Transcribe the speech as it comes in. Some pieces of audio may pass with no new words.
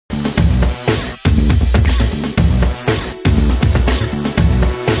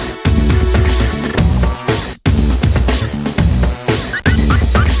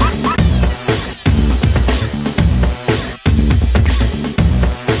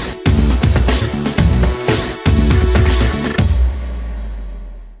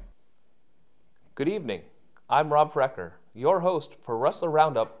evening. I'm Rob Frecker, your host for Rustler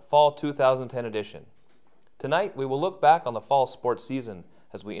Roundup Fall 2010 edition. Tonight we will look back on the fall sports season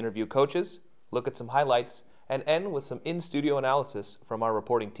as we interview coaches, look at some highlights, and end with some in-studio analysis from our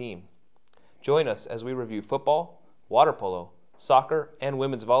reporting team. Join us as we review football, water polo, soccer, and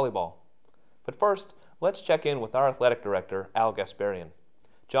women's volleyball. But first, let's check in with our athletic director, Al Gasparian.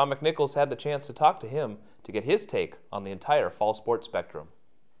 John McNichols had the chance to talk to him to get his take on the entire fall sports spectrum.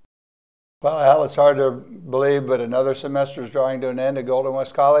 Well, Al, it's hard to believe, but another semester is drawing to an end at Golden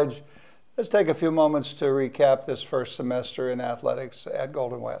West College. Let's take a few moments to recap this first semester in athletics at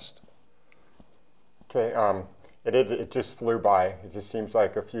Golden West. Okay, it just flew by. It just seems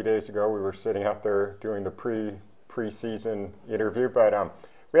like a few days ago we were sitting out there doing the preseason interview, but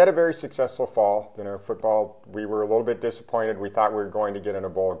we had a very successful fall. You know, football, we were a little bit disappointed. We thought we were going to get in a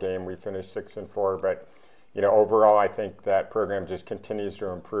bowl game. We finished 6-4, but you know, overall, I think that program just continues to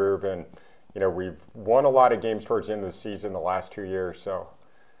improve, and you know, we've won a lot of games towards the end of the season the last 2 years. So,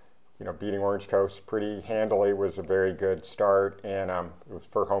 you know, beating Orange Coast pretty handily was a very good start, and it was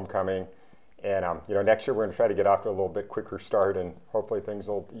for homecoming. And you know, next year we're going to try to get off to a little bit quicker start, and hopefully things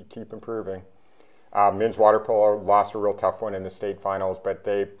will keep improving. Men's water polo lost a real tough one in the state finals, but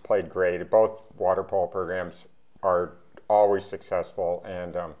they played great. Both water polo programs are always successful,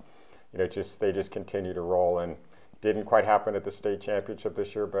 and you know, they just continue to roll. And didn't quite happen at the state championship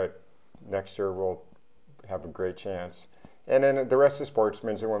this year, but next year we'll have a great chance. And then the rest of the sports,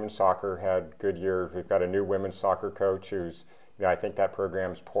 men's and women's soccer had good years. We've got a new women's soccer coach who's, you know, I think that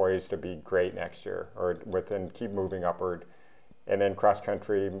program's poised to be great next year, or keep moving upward. And then cross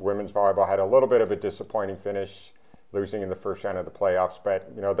country, women's volleyball had a little bit of a disappointing finish, losing in the first round of the playoffs, but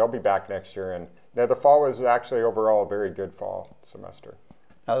you know, they'll be back next year. And you know, the fall was actually overall a very good fall semester.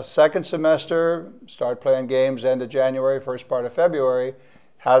 Now the second semester, start playing games end of January, first part of February.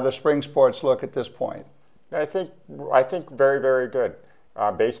 How do the spring sports look at this point? I think very, very good.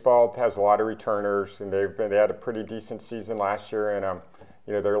 Baseball has a lot of returners, and they had a pretty decent season last year, and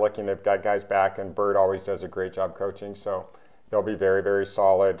you know, they've got guys back, and Bird always does a great job coaching, so they'll be very, very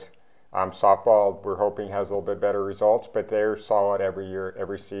solid. Softball, we're hoping, has a little bit better results, but they're solid every year,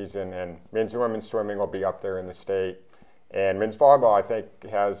 every season, and men's and women's swimming will be up there in the state. And men's volleyball, I think,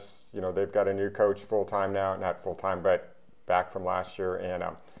 has, you know, they've got a new coach full-time now, not full-time, but back from last year, and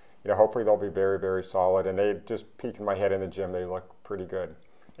you know, hopefully they'll be very, very solid. And they just peeking my head in the gym, they look pretty good.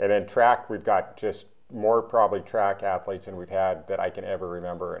 And then track, we've got just more probably track athletes than we've had that I can ever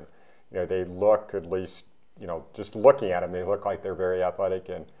remember. And you know, they look, at least, you know, just looking at them, they look like they're very athletic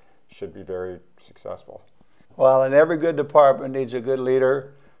and should be very successful. Well, and every good department needs a good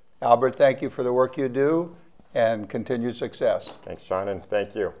leader. Albert, thank you for the work you do, and continued success. Thanks, John, and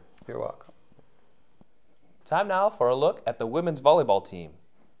thank you. You're welcome. Time now for a look at the women's volleyball team.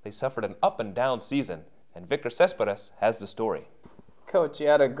 They suffered an up-and-down season, and Victor Cespedes has the story. Coach, you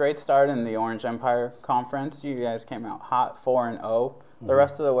had a great start in the Orange Empire Conference. You guys came out hot, 4-0. The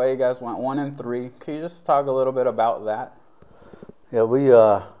rest of the way, you guys went 1-3. Can you just talk a little bit about that? Yeah,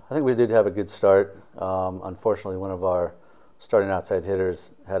 I think we did have a good start. Unfortunately, one of our starting outside hitters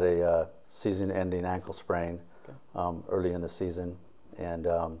had a season-ending ankle sprain early in the season, and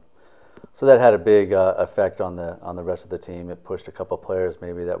so that had a big effect on the rest of the team. It pushed a couple players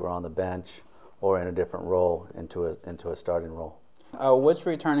maybe that were on the bench or in a different role into a starting role. Which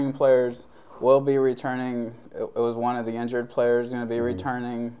returning players will be returning? It was one of the injured players going to be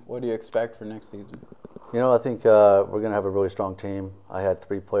returning. What do you expect for next season? You know, I think we're going to have a really strong team. I had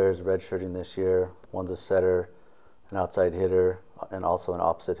 3 players redshirting this year. One's a setter, an outside hitter, and also an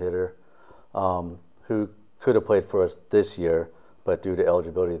opposite hitter who could have played for us this year, but due to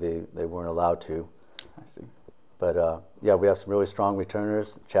eligibility, they weren't allowed to. I see. But yeah, we have some really strong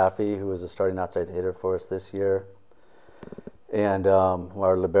returners. Chaffee, who was a starting outside hitter for us this year. And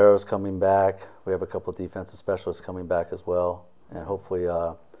our libero's coming back. We have a couple of defensive specialists coming back as well. And hopefully, you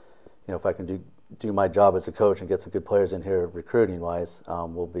know, if I can do my job as a coach and get some good players in here recruiting-wise,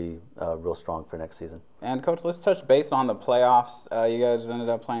 we'll be real strong for next season. And, Coach, let's touch base on the playoffs. You guys ended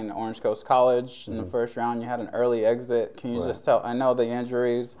up playing Orange Coast College in the first round. You had an early exit. Can you just tell, I know the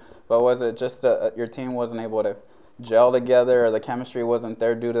injuries, but was it just your team wasn't able to gel together, or the chemistry wasn't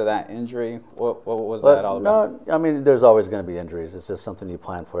there due to that injury? What was that all about? No, I mean, there's always going to be injuries. It's just something you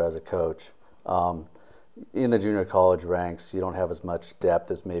plan for as a coach. In the junior college ranks, you don't have as much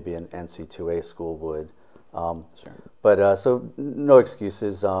depth as maybe an NC2A school would. Sure. But so no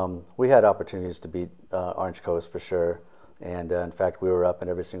excuses. We had opportunities to beat Orange Coast for sure, and in fact we were up in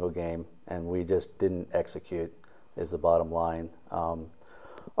every single game, and we just didn't execute is the bottom line.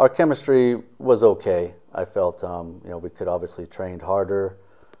 Our chemistry was okay. I felt you know, we could obviously trained harder.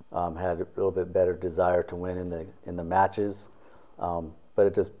 had a little bit better desire to win in the matches, but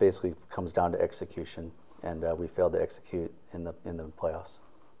it just basically comes down to execution, and we failed to execute in the playoffs.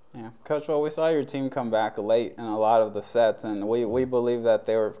 Yeah, Coach, well, we saw your team come back late in a lot of the sets, and we believe that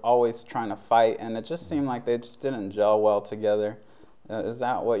they were always trying to fight, and it just seemed like they just didn't gel well together. Is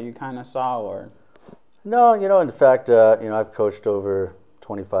that what you kind of saw, or? No, in fact, I've coached over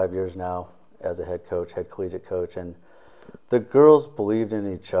 25 years now as a head collegiate coach, and the girls believed in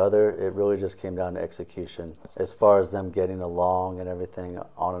each other. It really just came down to execution. As far as them getting along and everything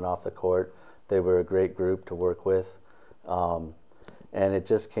on and off the court, they were a great group to work with. And it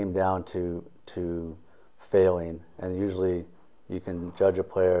just came down to failing. And usually you can judge a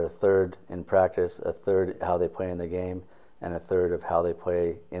player a third in practice, a third how they play in the game, and a third of how they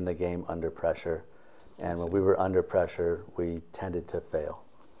play in the game under pressure. And when we were under pressure, we tended to fail.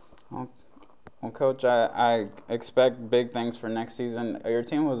 Well, Coach, I expect big things for next season. Your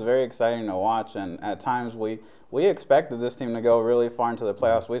team was very exciting to watch, and at times we expected this team to go really far into the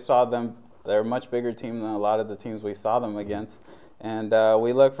playoffs. We saw them, they're a much bigger team than a lot of the teams we saw them against. And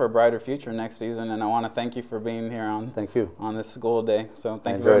we look for a brighter future next season, and I want to thank you for being here on this school day. So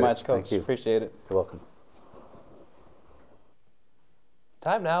thank you very much, Coach. Appreciate it. You're welcome.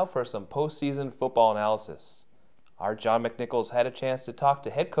 Time now for some postseason football analysis. Our John McNichols had a chance to talk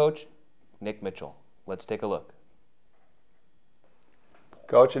to head coach Nick Mitchell. Let's take a look.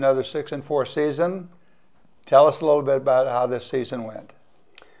 Coach, another 6-4 season. Tell us a little bit about how this season went.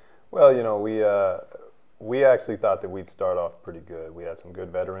 Well, we actually thought that we'd start off pretty good. We had some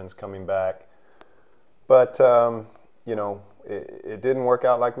good veterans coming back, but it didn't work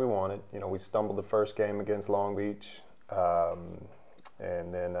out like we wanted. We stumbled the first game against Long Beach,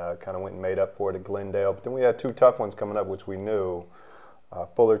 and then kind of went and made up for it at Glendale. But then we had two tough ones coming up, which we knew,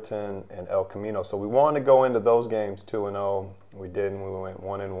 Fullerton and El Camino. So we wanted to go into those games 2-0. We didn't. We went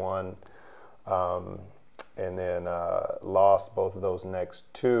 1-1. And then lost both of those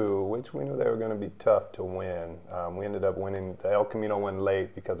next two, which we knew they were going to be tough to win. We ended up winning. The El Camino went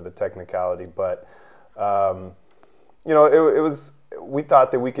late because of a technicality, but it was. We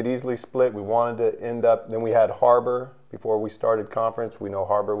thought that we could easily split. We wanted to end up. Then we had Harbor before we started conference. We know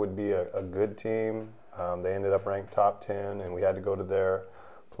Harbor would be a good team. They ended up ranked top 10, and we had to go to their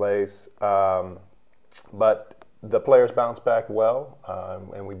place. But the players bounced back well,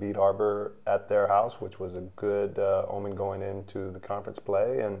 and we beat Harbor at their house, which was a good omen going into the conference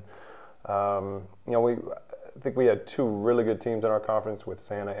play. And I think we had two really good teams in our conference with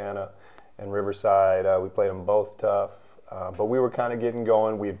Santa Ana and Riverside. We played them both tough, but we were kind of getting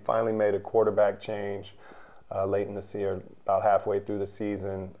going. We had finally made a quarterback change late in the season, about halfway through the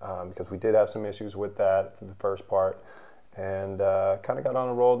season, because we did have some issues with that for the first part. And kind of got on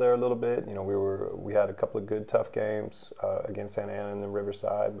a roll there a little bit. We had a couple of good, tough games against Santa Ana and then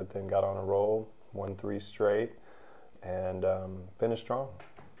Riverside, but then got on a roll, won 3 straight, and finished strong.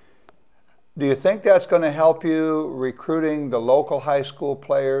 Do you think that's going to help you recruiting the local high school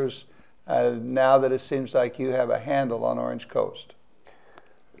players now that it seems like you have a handle on Orange Coast?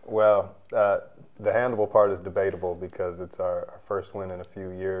 Well, the handleable part is debatable because it's our first win in a few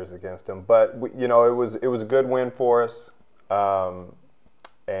years against them. But it was a good win for us.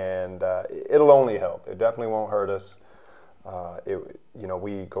 And it'll only help. It definitely won't hurt us.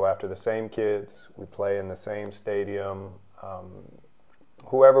 We go after the same kids. We play in the same stadium.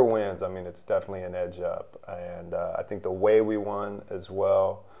 Whoever wins, it's definitely an edge up. And I think the way we won as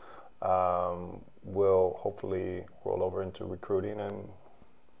well will hopefully roll over into recruiting and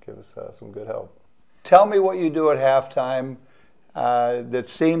give us some good help. Tell me what you do at halftime that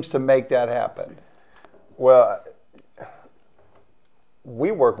seems to make that happen. Well,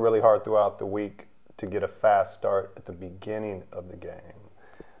 we work really hard throughout the week to get a fast start at the beginning of the game.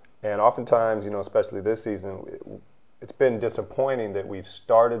 And oftentimes, especially this season, it's been disappointing that we've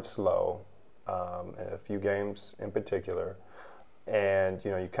started slow, in a few games in particular. And,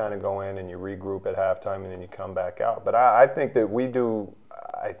 you kind of go in and you regroup at halftime and then you come back out. But I think that we do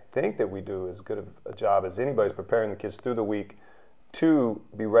as good a job as anybody's preparing the kids through the week to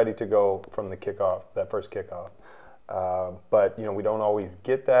be ready to go from the kickoff, that first kickoff. But we don't always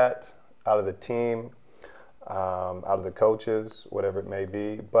get that out of the team, out of the coaches, whatever it may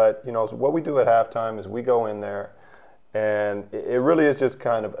be. But so what we do at halftime is we go in there, and it really is just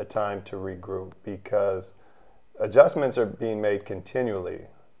kind of a time to regroup because adjustments are being made continually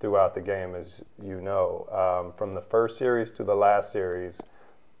throughout the game, as you know. From the first series to the last series,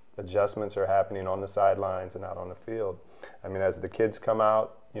 adjustments are happening on the sidelines and out on the field. As the kids come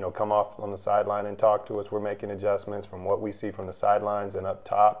out, come off on the sideline and talk to us, we're making adjustments from what we see from the sidelines and up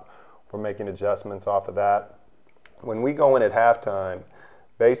top. We're making adjustments off of that. When we go in at halftime,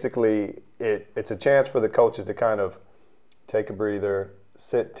 basically it's a chance for the coaches to kind of take a breather,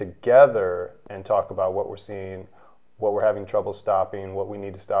 sit together and talk about what we're seeing, what we're having trouble stopping, what we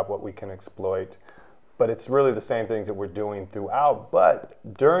need to stop, what we can exploit. But it's really the same things that we're doing throughout. But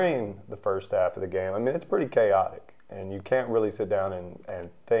during the first half of the game, I mean, it's pretty chaotic. And you can't really sit down and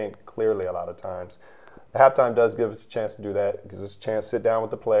think clearly a lot of times. The halftime does give us a chance to do that. It gives us a chance to sit down with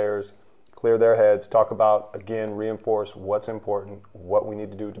the players, clear their heads, talk about, again, reinforce what's important, what we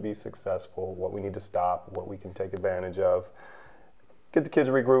need to do to be successful, what we need to stop, what we can take advantage of. Get the kids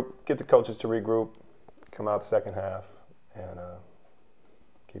to regroup, get the coaches to regroup, come out second half, and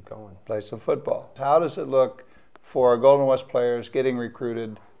keep going. Play some football. How does it look for Golden West players getting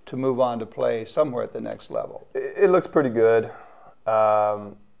recruited to move on to play somewhere at the next level? It looks pretty good.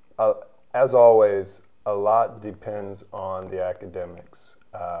 As always, a lot depends on the academics.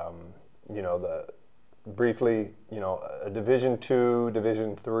 You know, briefly, you know, a Division II,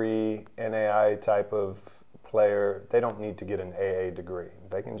 Division III, NAI type of player, they don't need to get an AA degree.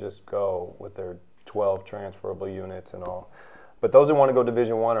 They can just go with their 12 transferable units and all. But those that want to go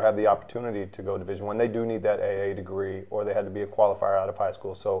Division I or have the opportunity to go Division I, they do need that AA degree, or they had to be a qualifier out of high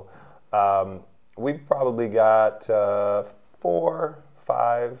school. So we've probably got 4,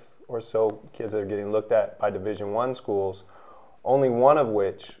 5 or so kids that are getting looked at by Division I schools, only one of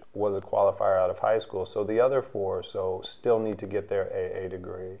which was a qualifier out of high school. So the other 4 still need to get their AA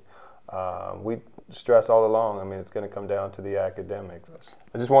degree. We stress all along, I mean, it's going to come down to the academics.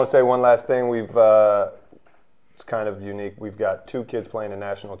 I just want to say one last thing. It's kind of unique. We've got 2 kids playing in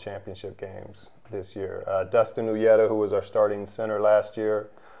national championship games this year. Dustin Uyeda, who was our starting center last year,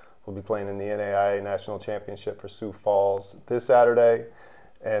 will be playing in the NAIA National Championship for Sioux Falls this Saturday.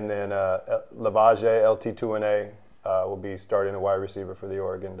 And then Lavaje, LT2NA, will be starting a wide receiver for the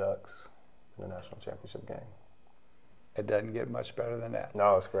Oregon Ducks in the national championship game. It doesn't get much better than that.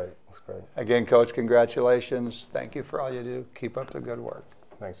 No, it's great. It's great. Again, Coach, congratulations. Thank you for all you do. Keep up the good work.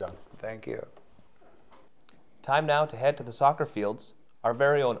 Thanks, John. Thank you. Time now to head to the soccer fields. Our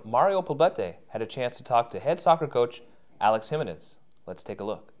very own Mario Poblete had a chance to talk to head soccer coach Alex Jimenez. Let's take a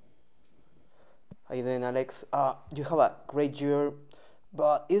look. How you doing, Alex? You have a great year,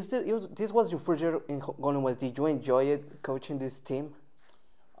 but this was your first year in Golden West. Did you enjoy it, coaching this team?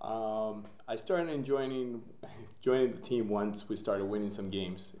 I started enjoying joining the team once we started winning some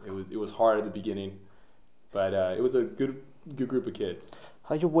games. It was hard at the beginning, but it was a good group of kids.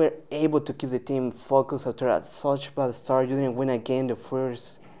 How you were able to keep the team focused after such bad start? You didn't win a game the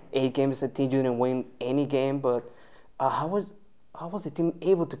first 8 games. I think you didn't win any game, but how was the team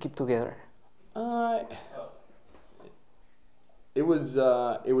able to keep together? It was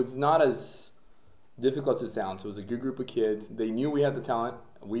not as difficult as it sounds. It was a good group of kids. They knew we had the talent.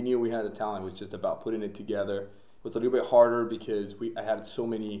 We knew we had the talent. It was just about putting it together. It was a little bit harder because I had so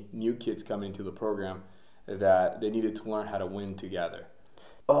many new kids coming into the program that they needed to learn how to win together.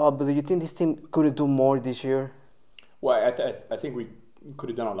 But do you think this team could do more this year? Well, I think we could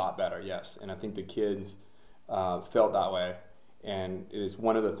have done a lot better, yes. And I think the kids felt that way. And it is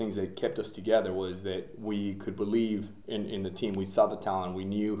one of the things that kept us together was that we could believe in the team. We saw the talent. We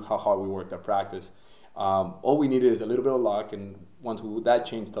knew how hard we worked at practice. All we needed is a little bit of luck, and once that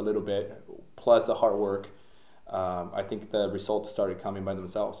changed a little bit, plus the hard work, I think the results started coming by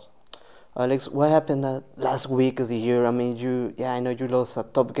themselves. Alex, what happened last week of the year? I mean, I know you lost a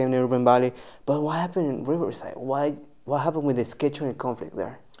top game in Urban Valley, but what happened in Riverside? What happened with the scheduling conflict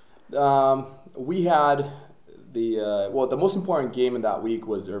there? We had the most important game in that week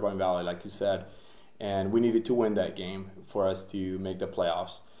was Urban Valley, like you said, and we needed to win that game for us to make the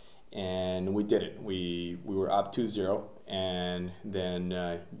playoffs, and we did it. We were up 2-0, and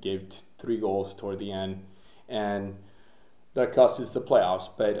then gave 3 goals toward the end, and that cost us the playoffs.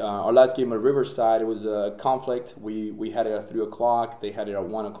 But our last game at Riverside, it was a conflict. We had it at 3 o'clock. They had it at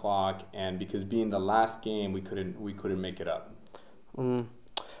 1 o'clock, and because being the last game, we couldn't make it up.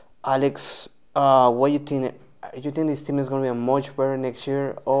 Alex, what do you think? You think this team is going to be much better next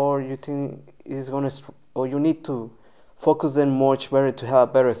year, or you think or you need to focus them much better to have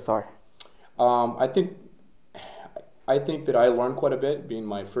a better start? I think that I learned quite a bit being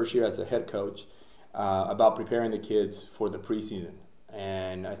my first year as a head coach about preparing the kids for the preseason.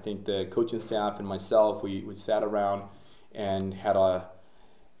 And I think the coaching staff and myself, we sat around and had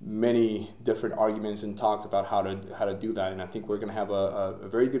many different arguments and talks about how to do that. And I think we're going to have a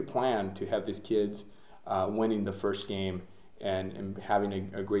very good plan to have these kids winning the first game and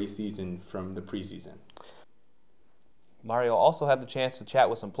having a great season from the preseason. Mario also had the chance to chat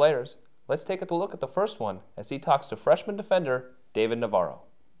with some players. Let's take a look at the first one as he talks to freshman defender David Navarro.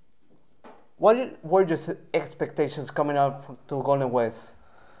 What were your expectations coming out to Golden West?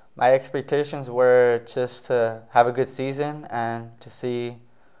 My expectations were just to have a good season and to see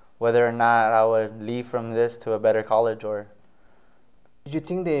whether or not I would leave from this to a better college or. Do you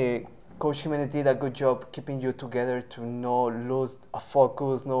think the Coach Jimenez did a good job keeping you together to not lose a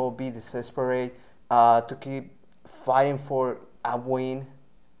focus, not be desperate, to keep fighting for a win?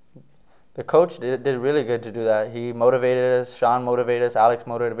 The coach did really good to do that. He motivated us, Sean motivated us, Alex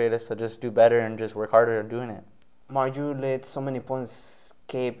motivated us to just do better and just work harder at doing it. Mark, you led so many points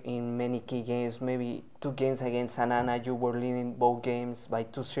escape in many key games. Maybe 2 games against Santa Ana, you were leading both games by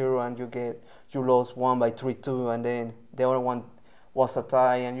 2-0 and you lost one by 3-2, and then the other one was a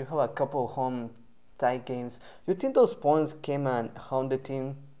tie, and you have a couple of home tie games. You think those points came and harmed the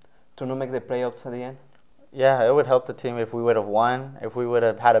team to not make the playoffs at the end? Yeah, it would help the team if we would have won, if we would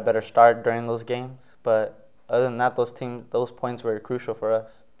have had a better start during those games. But other than that, those points were crucial for us.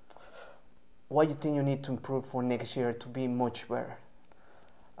 What do you think you need to improve for next year to be much better?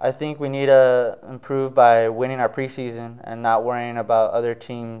 I think we need to improve by winning our preseason and not worrying about other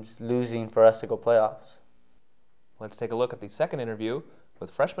teams losing for us to go playoffs. Let's take a look at the second interview with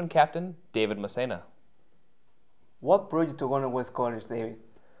freshman captain David Macena. What brought you to Golden West College, David?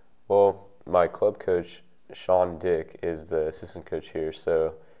 Well, my club coach, Sean Dick, is the assistant coach here,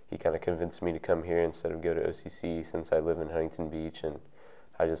 so he kind of convinced me to come here instead of go to OCC since I live in Huntington Beach, and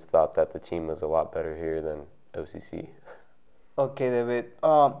I just thought that the team was a lot better here than OCC. Okay, David.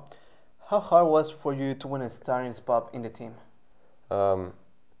 How hard was for you to win a starting spot in the team?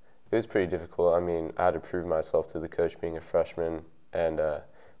 It was pretty difficult. I mean, I had to prove myself to the coach being a freshman, and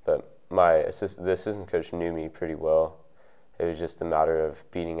but the assistant coach knew me pretty well. It was just a matter of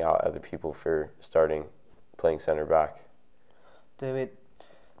beating out other people for playing center back. David,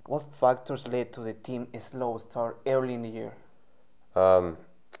 what factors led to the team's slow start early in the year?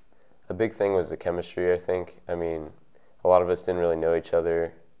 A big thing was the chemistry, I think. I mean, a lot of us didn't really know each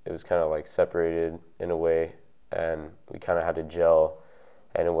other. It was kind of like separated in a way, and we kind of had to gel,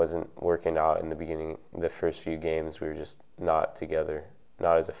 and it wasn't working out in the beginning. The first few games, we were just not together,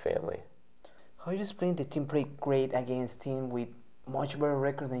 not as a family. How you explain the team played great against team with much better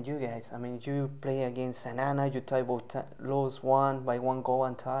record than you guys? I mean, you play against Santa Ana, you tie both, lose one by 1 goal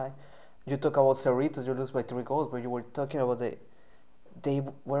and tie. You talk about Cerritos, you lose by 3 goals, but you were talking about they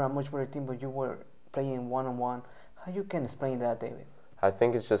were a much better team, but you were playing one-on-one. How you can explain that, David? I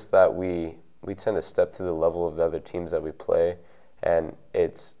think it's just that we tend to step to the level of the other teams that we play, and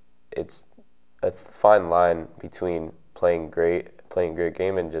it's a fine line between playing great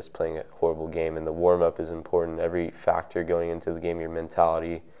game and just playing a horrible game. And the warm-up is important. Every factor going into the game, your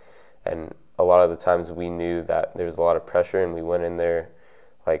mentality. And a lot of the times we knew that there was a lot of pressure, and we went in there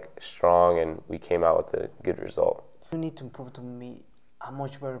like strong, and we came out with a good result. You need to improve to be a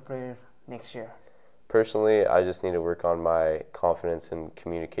much better player next year. Personally, I just need to work on my confidence and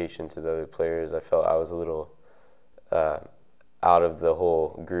communication to the other players. I felt I was a little out of the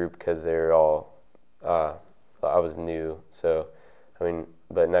whole group because they were all, I was new. So, I mean,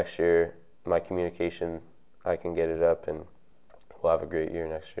 but next year, my communication, I can get it up, and we'll have a great year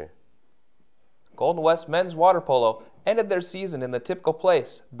next year. Golden West men's water polo ended their season in the typical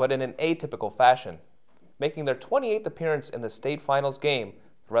place, but in an atypical fashion. Making their 28th appearance in the state finals game,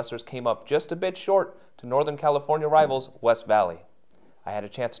 the Rustlers came up just a bit short to Northern California rivals West Valley. I had a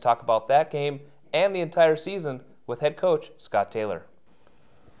chance to talk about that game and the entire season with head coach Scott Taylor.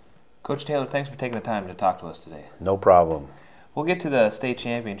 Coach Taylor, thanks for taking the time to talk to us today. No problem. We'll get to the state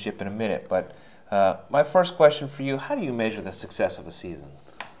championship in a minute, but my first question for you, how do you measure the success of a season?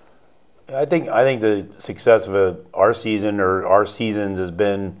 I think the success of our season or our seasons has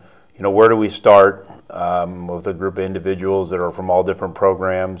been, where do we start with a group of individuals that are from all different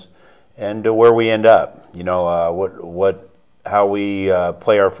programs, and to where we end up. How we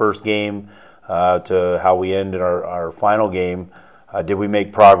play our first game to how we end in our final game. Did we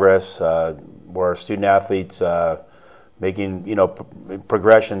make progress? Were our student athletes making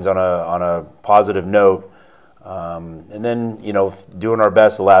progressions on a positive note? And then doing our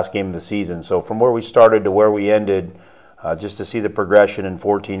best the last game of the season. So from where we started to where we ended, just to see the progression in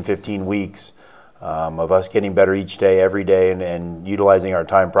 14, 15 weeks of us getting better each day, every day, and utilizing our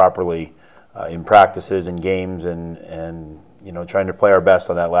time properly in practices and games, and trying to play our best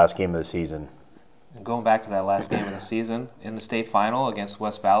on that last game of the season. And going back to that last game of the season, in the state final against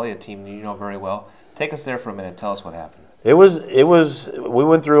West Valley, a team you know very well, take us there for a minute. Tell us what happened. We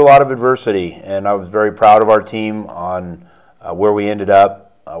went through a lot of adversity, and I was very proud of our team on where we ended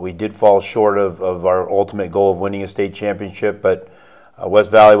up. We did fall short of our ultimate goal of winning a state championship, but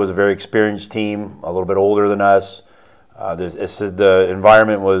West Valley was a very experienced team, a little bit older than us. The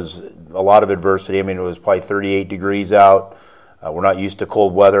environment was a lot of adversity. I mean, it was probably 38 degrees out. We're not used to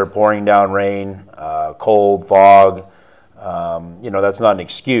cold weather, pouring down rain, cold, fog. That's not an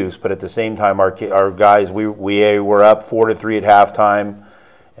excuse, but at the same time, our guys, we were up 4-3 at halftime,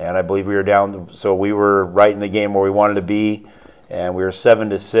 and I believe we were down, so we were right in the game where we wanted to be, and we were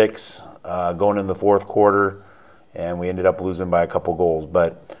 7-6 going in the fourth quarter, and we ended up losing by a couple goals.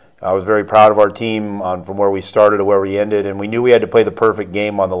 But I was very proud of our team from where we started to where we ended, and we knew we had to play the perfect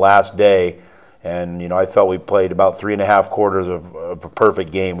game on the last day. And, I felt we played about 3.5 quarters of a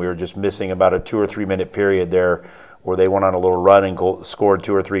perfect game. We were just missing about a 2 or 3 minute period there where they went on a little run and scored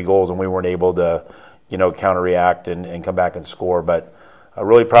 2 or 3 goals, and we weren't able to, counteract and come back and score. But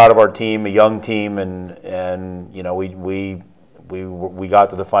really proud of our team, a young team, and we got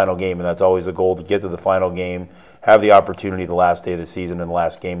to the final game, and that's always the goal, to get to the final game, have the opportunity the last day of the season and the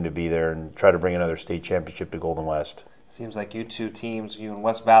last game to be there and try to bring another state championship to Golden West. Seems like you two teams, you and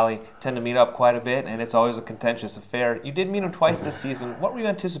West Valley, tend to meet up quite a bit, and it's always a contentious affair. You did meet them twice this season. What were you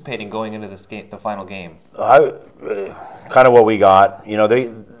anticipating going into this game, the final game? Kind of what we got.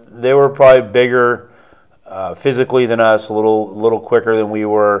 They were probably bigger physically than us, a little quicker than we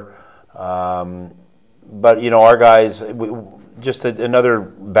were. But our guys, just another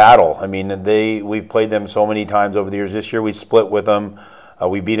battle. I mean, we've played them so many times over the years. This year we split with them.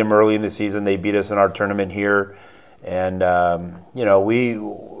 We beat them early in the season. They beat us in our tournament here. And we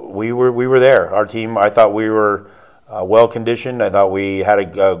were there. Our team, I thought we were well conditioned. I thought we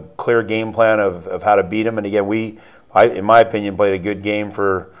had a clear game plan of how to beat them. And again, in my opinion, played a good game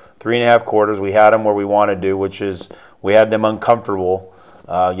for 3.5 quarters. We had them where we wanted to, which is we had them uncomfortable.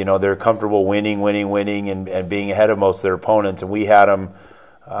 They're comfortable winning, and being ahead of most of their opponents. And we had them,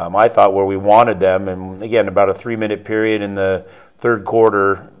 I thought, where we wanted them. And again, about a 3-minute period in the third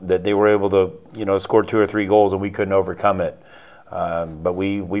quarter that they were able to, score 2 or 3 goals, and we couldn't overcome it. But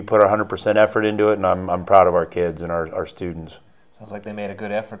we put our 100% effort into it, and I'm proud of our kids and our students. Sounds like they made a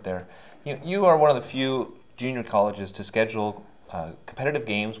good effort there. You are one of the few junior colleges to schedule competitive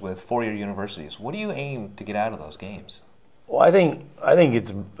games with 4-year universities. What do you aim to get out of those games? Well, I think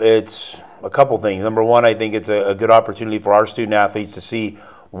it's a couple things. Number one, I think it's a good opportunity for our student athletes to see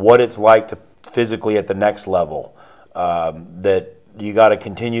what it's like to physically at the next level. That you got to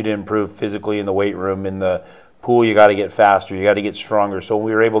continue to improve physically in the weight room, in the pool. You got to get faster, you got to get stronger. So when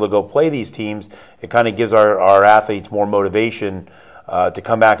we were able to go play these teams, it kind of gives our athletes more motivation to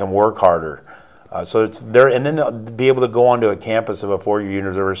come back and work harder. So it's there, and then they'll be able to go onto a campus of a 4-year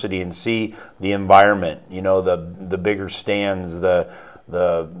university and see the environment. The bigger stands, there's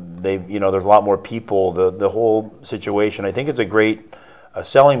a lot more people. The whole situation. I think it's a great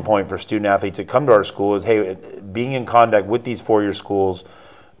selling point for student athletes that come to our school is, hey, being in contact with these 4-year schools,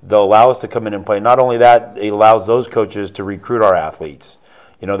 they'll allow us to come in and play. Not only that, it allows those coaches to recruit our athletes.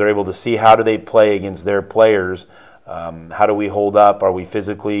 They're able to see how do they play against their players. How do we hold up? Are we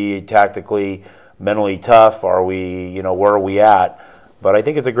physically, tactically, mentally tough? Are we, where are we at? But I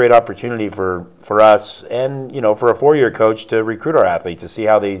think it's a great opportunity for us and, for a 4-year coach to recruit our athletes, to see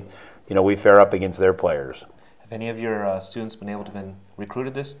how they, we fare up against their players. Have any of your students been able to be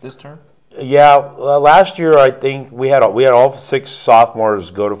recruited this term? Yeah, last year I think we had all 6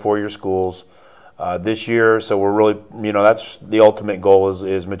 sophomores go to 4-year schools. This year, so we're really, that's the ultimate goal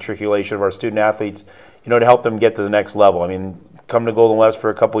is matriculation of our student athletes, to help them get to the next level. I mean, come to Golden West for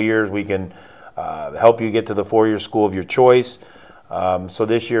a couple years, we can help you get to the 4-year school of your choice. So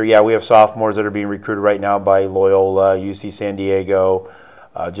this year, yeah, we have sophomores that are being recruited right now by Loyola, UC San Diego,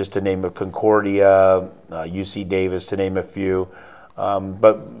 just to name a Concordia, UC Davis, to name a few.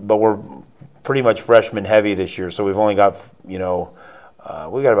 But we're pretty much freshman heavy this year, so we've only got, we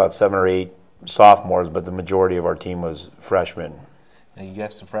got about 7 or 8 sophomores, but the majority of our team was freshmen. Now you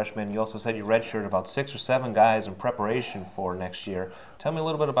have some freshmen. You also said you redshirted about 6 or 7 guys in preparation for next year. Tell me a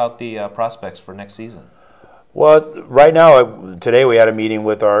little bit about the prospects for next season. Well, right now, today we had a meeting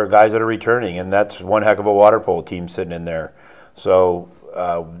with our guys that are returning, and that's one heck of a water polo team sitting in there. So,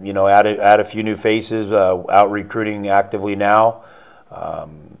 add a few new faces, out recruiting actively now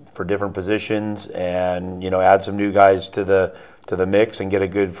for different positions, and add some new guys to the mix and get a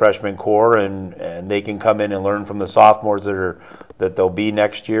good freshman core, and they can come in and learn from the sophomores that they'll be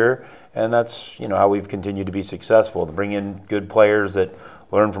next year. And that's how we've continued to be successful, to bring in good players that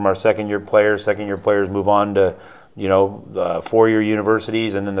learn from our second-year players. Second-year players move on to 4-year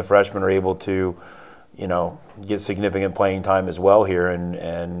universities, and then the freshmen are able to get significant playing time as well here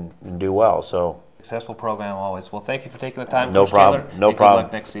and do well. So successful program always. Well, thank you for taking the time. No problem. Taylor, no problem. Good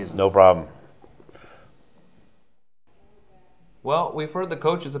luck next season. No problem. Well, we've heard the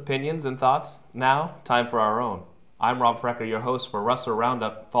coaches' opinions and thoughts. Now, time for our own. I'm Rob Frecker, your host for Rustler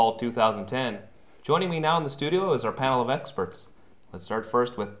Roundup Fall 2010. Joining me now in the studio is our panel of experts. Let's start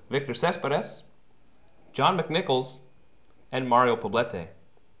first with Victor Cespedes, John McNichols, and Mario Poblete.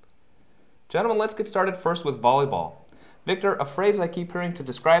 Gentlemen, let's get started first with volleyball. Victor, a phrase I keep hearing to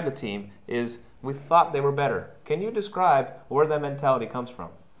describe the team is, "we thought they were better." Can you describe where that mentality comes from?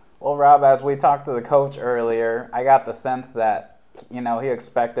 Well, Rob, as we talked to the coach earlier, I got the sense that, he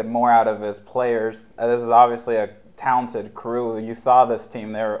expected more out of his players. This is obviously a talented crew. You saw this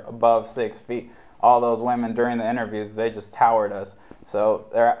team. They were above 6 feet. All those women during the interviews, they just towered us. So,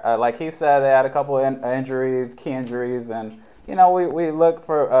 like he said, they had a couple of injuries, key injuries, and, we look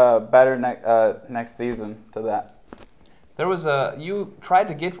for better next season to that. There was you tried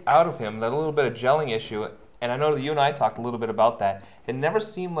to get out of him that little bit of gelling issue, and I know that you and I talked a little bit about that. It never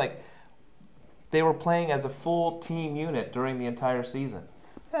seemed like they were playing as a full team unit during the entire season.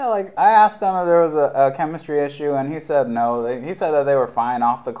 Yeah, like I asked them if there was a chemistry issue, and he said no. He said that they were fine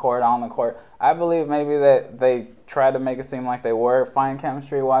off the court, on the court. I believe maybe that they tried to make it seem like they were fine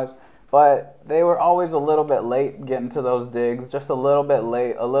chemistry-wise, but they were always a little bit late getting to those digs, just a little bit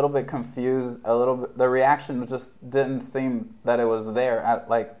late, a little bit confused, a little bit. The reaction just didn't seem that it was there at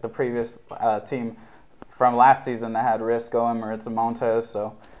like the previous team from last season that had Risco and Maritza Montes.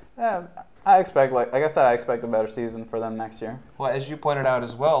 So, yeah. I expect, like I said, I expect a better season for them next year. Well, as you pointed out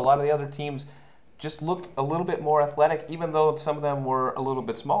as well, a lot of the other teams just looked a little bit more athletic, even though some of them were a little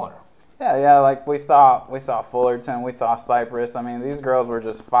bit smaller. Yeah, like we saw Fullerton, we saw Cypress. I mean, these girls were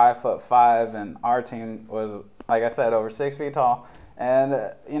just 5'5", and our team was, like I said, over 6 feet tall. And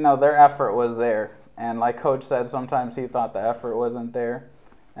their effort was there. And like Coach said, sometimes he thought the effort wasn't there.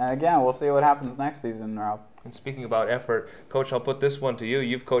 And again, we'll see what happens next season, Rob. And speaking about effort, Coach, I'll put this one to you.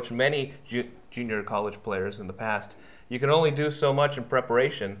 You've coached many junior college players in the past. You can only do so much in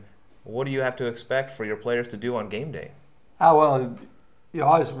preparation. What do you have to expect for your players to do on game day? Well, you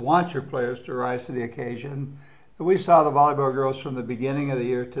always want your players to rise to the occasion. We saw the volleyball girls from the beginning of the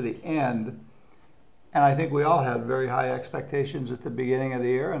year to the end, and I think we all had very high expectations at the beginning of the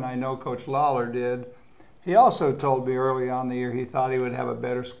year, and I know Coach Lawler did. He also told me early on in the year he thought he would have a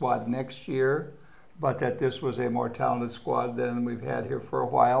better squad next year, but that this was a more talented squad than we've had here for a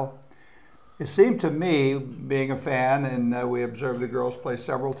while. It seemed to me, being a fan, and we observed the girls play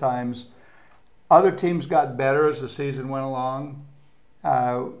several times, other teams got better as the season went along.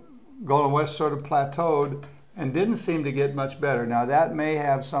 Golden West sort of plateaued and didn't seem to get much better. Now that may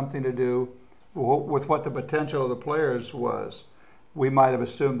have something to do with what the potential of the players was. We might have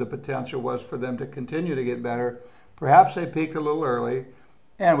assumed the potential was for them to continue to get better. Perhaps they peaked a little early,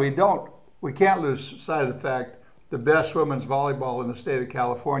 and we can't lose sight of the fact the best women's volleyball in the state of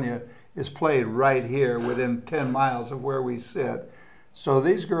California is played right here within 10 miles of where we sit. So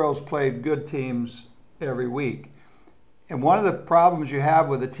these girls played good teams every week. And one of the problems you have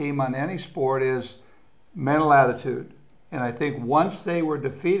with a team on any sport is mental attitude. And I think once they were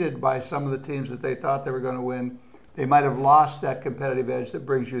defeated by some of the teams that they thought they were going to win, they might have lost that competitive edge that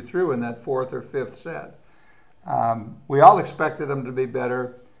brings you through in that fourth or fifth set. We all expected them to be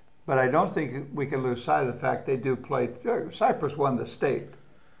better. But I don't think we can lose sight of the fact they do play. Cyprus won the state.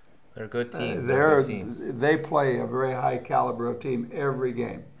 They're a good team. They play a very high caliber of team every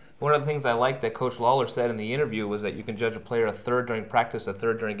game. One of the things I like that Coach Lawler said in the interview was that you can judge a player a third during practice, a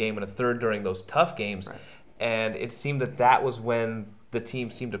third during game, and a third during those tough games. Right. And it seemed that was when the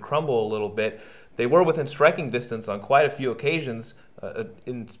team seemed to crumble a little bit. They were within striking distance on quite a few occasions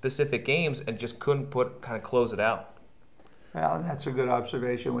in specific games and just couldn't close it out. Well, that's a good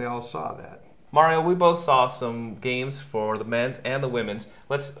observation. We all saw that. Mario, we both saw some games for the men's and the women's.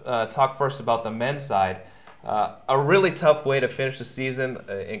 Let's talk first about the men's side. A really tough way to finish the season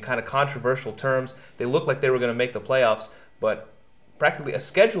in kind of controversial terms. They looked like they were going to make the playoffs, but practically a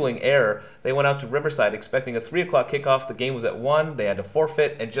scheduling error. They went out to Riverside expecting a 3 o'clock kickoff. The game was at 1. They had to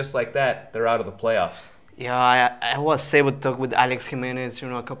forfeit, and just like that, they're out of the playoffs. Yeah, I was able to talk with Alex Jimenez,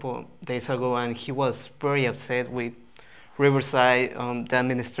 a couple of days ago, and he was very upset with Riverside. The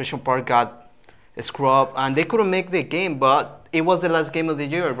administration part got scrubbed, and they couldn't make the game, but it was the last game of the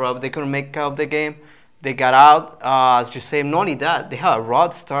year, Rob. They couldn't make out the game. They got out. As you say, not only that, they had a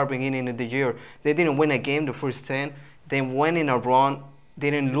rough start beginning of the year. They didn't win a game the first 10. They went in a run.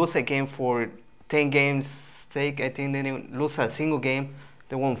 They didn't lose a game for 10 games stake. I think they didn't lose a single game.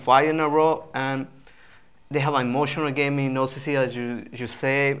 They won 5 in a row, and they have an emotional game in OCC, as you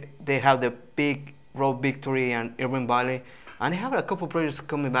say. They have the big road victory in Irvine Valley. And they have a couple of players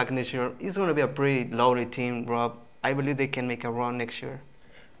coming back next year. It's going to be a pretty loaded team, Rob. I believe they can make a run next year.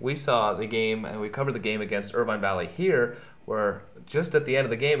 We saw the game, and we covered the game against Irvine Valley here, where just at the end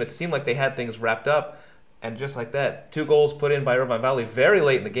of the game, it seemed like they had things wrapped up. And just like that, 2 goals put in by Irvine Valley very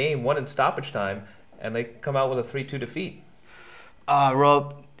late in the game, 1 in stoppage time, and they come out with a 3-2 defeat.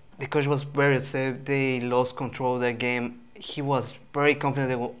 Rob, the coach was very upset. They lost control of that game. He was very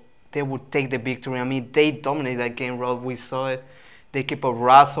confident they would take the victory. I mean, they dominated that game, Rob. We saw it. They kept a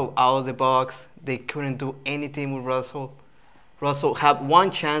Russell out of the box. They couldn't do anything with Russell. Russell had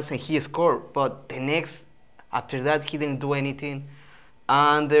 1 chance and he scored, but the next, after that, he didn't do anything.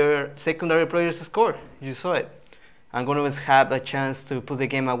 And their secondary players scored. You saw it. And Golden had a chance to put the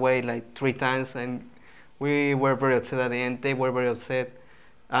game away like 3 times, and we were very upset at the end. They were very upset.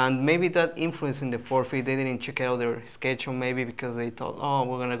 And maybe that influenced in the forfeit. They didn't check out their schedule maybe because they thought, oh,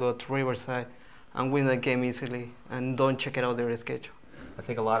 we're going to go to Riverside and win that game easily, and don't check it out their schedule. I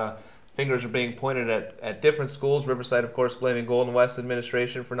think a lot of fingers are being pointed at different schools. Riverside, of course, blaming Golden West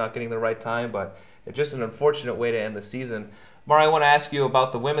administration for not getting the right time, but it's just an unfortunate way to end the season. Mari, I want to ask you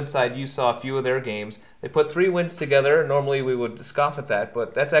about the women's side. You saw a few of their games. They put 3 wins together. Normally we would scoff at that,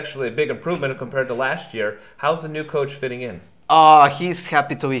 but that's actually a big improvement compared to last year. How's the new coach fitting in? He's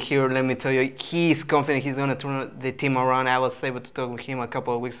happy to be here, let me tell you. He's confident he's going to turn the team around. I was able to talk with him a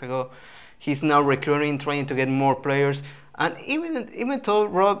couple of weeks ago. He's now recruiting, trying to get more players. And even though,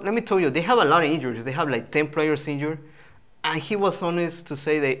 Rob, let me tell you, they have a lot of injuries. They have like 10 players injured. And he was honest to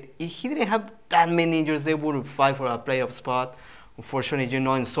say that if he didn't have that many injuries, they would fight for a playoff spot. Unfortunately,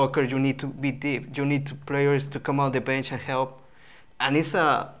 in soccer, you need to be deep. You need players to come out the bench and help. And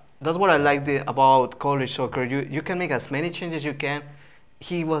that's what I like about college soccer. You can make as many changes as you can.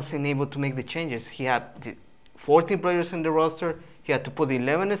 He wasn't able to make the changes. He had 14 players in the roster. He had to put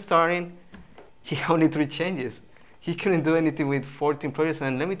 11 starting. He had only 3 changes. He couldn't do anything with 14 players.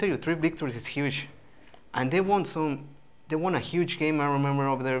 And let me tell you, 3 victories is huge. And they won a huge game, I remember,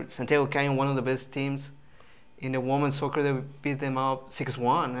 over there. Santiago Canyon, one of the best teams in the women's soccer. They beat them up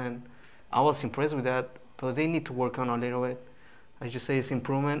 6-1. And I was impressed with that. But they need to work on a little bit. As you say, it's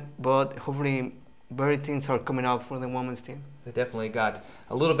improvement, but hopefully better things are coming out for the women's team. They definitely got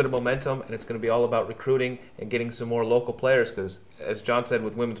a little bit of momentum, and it's going to be all about recruiting and getting some more local players because, as John said,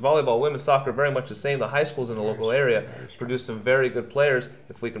 with women's volleyball, women's soccer, very much the same. The high schools in the local area produce some very good players.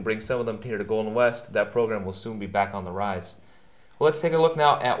 If we can bring some of them here to Golden West, that program will soon be back on the rise. Well, let's take a look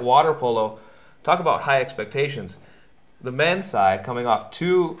now at water polo. Talk about high expectations. The men's side coming off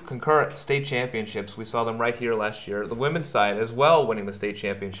 2 concurrent state championships. We saw them right here last year. The women's side as well winning the state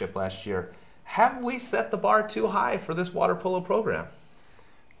championship last year. Have we set the bar too high for this water polo program?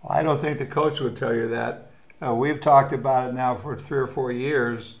 Well, I don't think the coach would tell you that. We've talked about it now for 3 or 4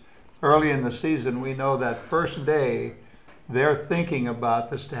 years. Early in the season, we know that first day they're thinking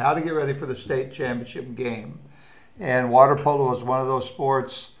about this, how to get ready for the state championship game. And water polo is one of those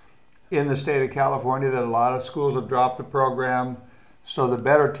sports in the state of California that a lot of schools have dropped the program. So the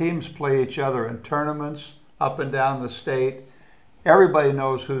better teams play each other in tournaments up and down the state. Everybody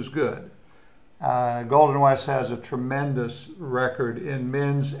knows who's good. Golden West has a tremendous record in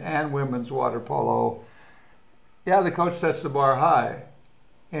men's and women's water polo. Yeah, the coach sets the bar high.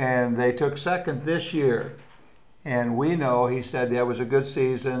 And they took second this year. And we know, he said, it was a good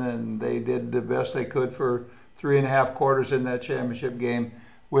season and they did the best they could for 3.5 quarters in that championship game.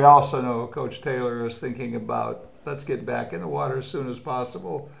 We also know Coach Taylor is thinking about, let's get back in the water as soon as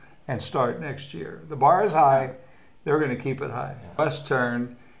possible and start next year. The bar is high. They're going to keep it high. West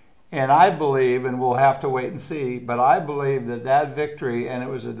turn. And I believe, and we'll have to wait and see, but I believe that victory, and it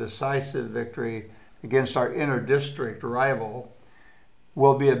was a decisive victory against our inter-district rival,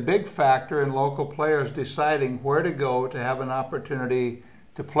 will be a big factor in local players deciding where to go to have an opportunity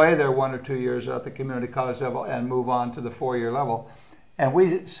to play their 1 or 2 years at the community college level and move on to the 4-year level. And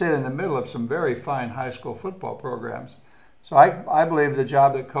we sit in the middle of some very fine high school football programs. So I believe the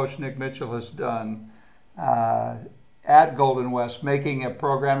job that Coach Nick Mitchell has done at Golden West, making a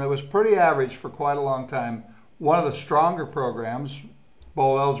program that was pretty average for quite a long time, one of the stronger programs,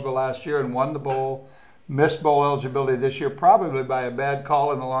 bowl eligible last year and won the bowl, missed bowl eligibility this year, probably by a bad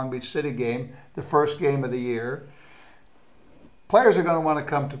call in the Long Beach City game, the first game of the year. Players are going to want to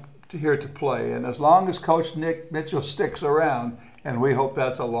come to here to play, and as long as Coach Nick Mitchell sticks around, and we hope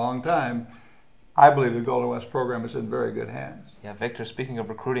that's a long time, I believe the Golden West program is in very good hands. Yeah, Victor, speaking of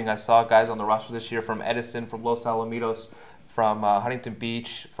recruiting, I saw guys on the roster this year from Edison, from Los Alamitos, from Huntington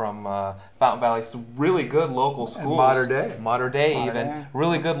Beach, from Fountain Valley, some really good local schools. And Modern Day.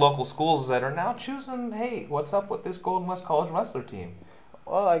 Really good local schools that are now choosing, hey, what's up with this Golden West College Rustler team?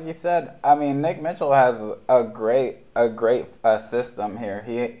 Well, like you said, I mean, Nick Mitchell has a great system here.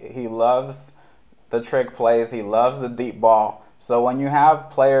 He loves the trick plays. He loves the deep ball. So when you have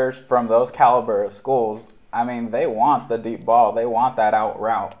players from those caliber of schools, I mean, they want the deep ball. They want that out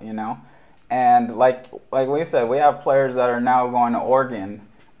route, you know. And like we've said, we have players that are now going to Oregon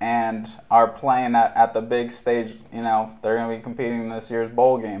and are playing at the big stage. You know, they're going to be competing in this year's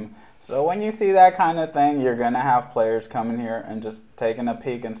bowl game. So when you see that kind of thing, you're going to have players coming here and just taking a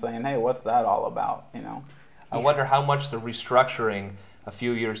peek and saying, hey, what's that all about, you know? I wonder how much the restructuring a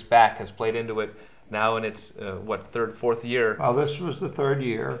few years back has played into it now in its, third, fourth year? Well, this was the third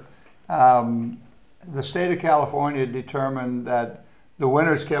year. The state of California determined that the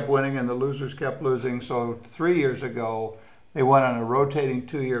winners kept winning and the losers kept losing. So 3 years ago, they went on a rotating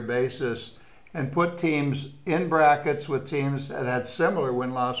 2-year basis and put teams in brackets with teams that had similar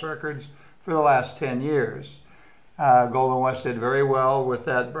win-loss records for the last 10 years. Golden West did very well with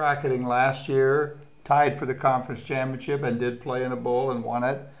that bracketing last year, tied for the conference championship and did play in a bowl and won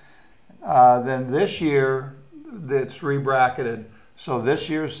it. Then this year, it's re-bracketed. So this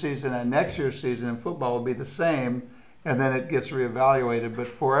year's season and next year's season in football will be the same, and then it gets reevaluated. But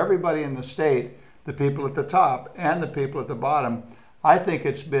for everybody in the state, the people at the top and the people at the bottom, I think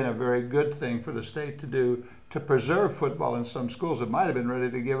it's been a very good thing for the state to do to preserve football in some schools that might have been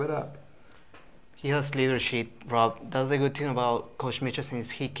ready to give it up. He has leadership, Rob. That's the good thing about Coach Mitchell since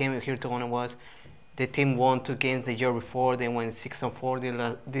he came here to Golden West. The team won 2 games the year before. They went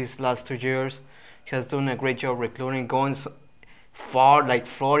 6-4 these last 2 years. He has done a great job recruiting, going far, like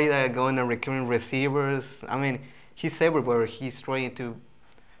Florida, going and recruiting receivers. I mean, he's everywhere. He's trying to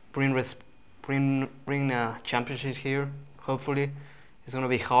bring championships here, hopefully. It's going to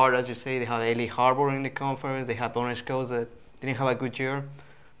be hard, as you say. They have Ellie Harbor in the conference. They have Orange Coast that didn't have a good year.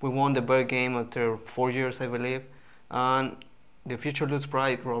 We won the Bird game after 4 years, I believe. And the future looks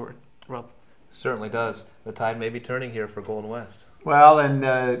bright, Rob. Certainly does. The tide may be turning here for Golden West. Well, and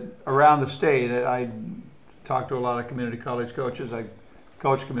around the state, I talked to a lot of community college coaches. I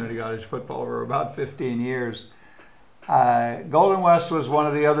coached community college football for about 15 years. Golden West was one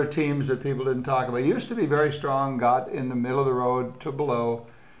of the other teams that people didn't talk about. It used to be very strong, got in the middle of the road to below.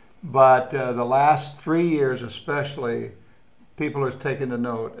 But the last 3 years especially, people are taking a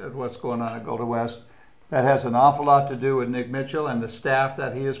note of what's going on at Golden West. That has an awful lot to do with Nick Mitchell and the staff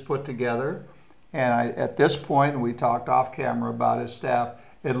that he has put together. And at this point, and we talked off camera about his staff,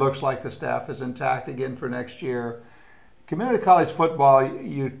 it looks like the staff is intact again for next year. Community college football,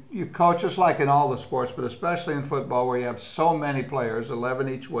 you coach just like in all the sports, but especially in football where you have so many players, 11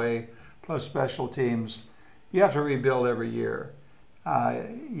 each way, plus special teams, you have to rebuild every year.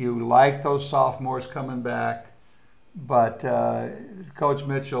 You like those sophomores coming back, but Coach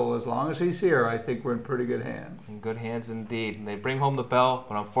Mitchell, as long as he's here, I think we're in pretty good hands. In good hands indeed. And they bring home the bell,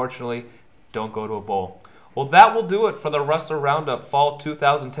 but unfortunately don't go to a bowl. Well, that will do it for the Rustler Roundup Fall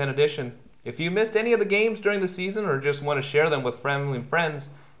 2010 edition. If you missed any of the games during the season or just want to share them with family and friends,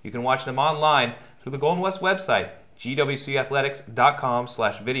 you can watch them online through the Golden West website,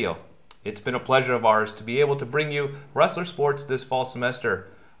 gwcathletics.com/video. It's been a pleasure of ours to be able to bring you Rustler Sports this fall semester.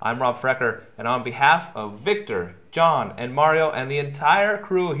 I'm Rob Frecker, and on behalf of Victor, John, and Mario, and the entire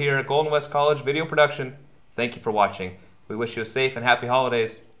crew here at Golden West College Video Production, thank you for watching. We wish you a safe and happy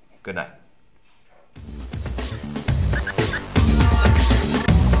holidays. Good night.